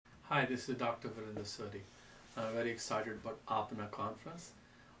Hi, this is Dr.Virender Sodhi. I'm very excited about AAPNA Conference.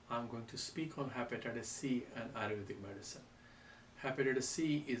 I'm going to speak on hepatitis C and Ayurvedic medicine. Hepatitis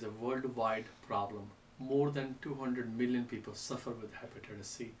C is a worldwide problem. More than 200 million people suffer with hepatitis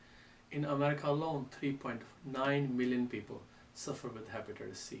C. In America alone, 3.9 million people suffer with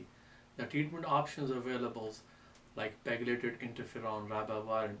hepatitis C. The treatment options available like pegylated interferon,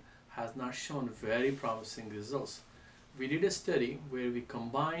 ribavirin has not shown very promising results. We did a study where we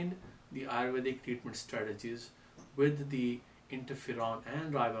combined the Ayurvedic treatment strategies with the interferon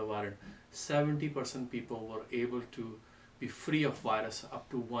and ribavirin. 70% people were able to be free of virus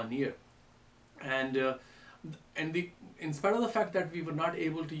up to 1 year. In spite of the fact that we were not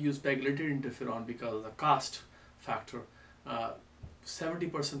able to use pegylated interferon because of the cost factor,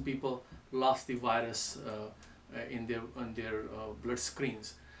 70% people lost the virus in their blood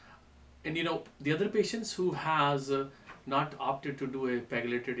screens. And the other patients who has not opted to do a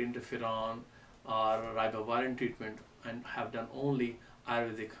pegylated interferon or ribavirin treatment and have done only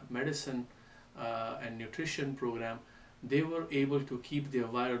Ayurvedic medicine and nutrition program, they were able to keep their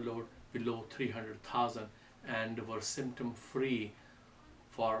viral load below 300,000 and were symptom free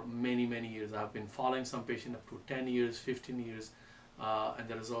for many years. I've been following some patient up to 10 years, 15 years, and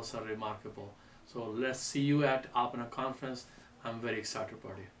the results are remarkable. So let's see you at AAPNA Conference. I'm very excited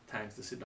about it. Thanks. This is